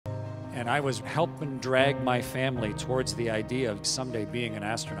And I was helping drag my family towards the idea of someday being an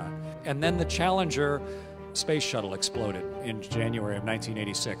astronaut. And then the Challenger Space Shuttle exploded in January of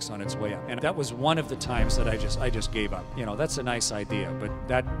 1986 on its way up. And that was one of the times that I just gave up. You know, that's a nice idea, but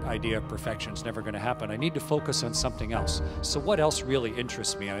that idea of perfection is never going to happen. I need to focus on something else. So what else really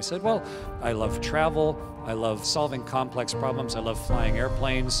interests me? And I said, well, I love travel. I love solving complex problems. I love flying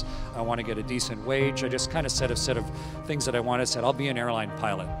airplanes. I want to get a decent wage. I just kind of set a set of things that I wanted. I said, I'll be an airline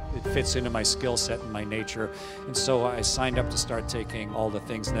pilot. It fits into my skill set and my nature. And so I signed up to start taking all the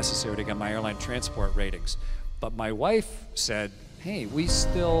things necessary to get my airline transport ratings. But my wife said, hey, we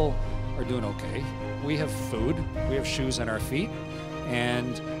still are doing okay. We have food, we have shoes on our feet,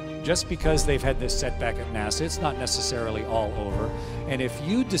 and just because they've had this setback at NASA, it's not necessarily all over. And if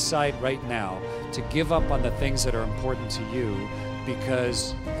you decide right now to give up on the things that are important to you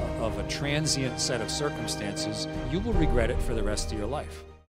because of a transient set of circumstances, you will regret it for the rest of your life.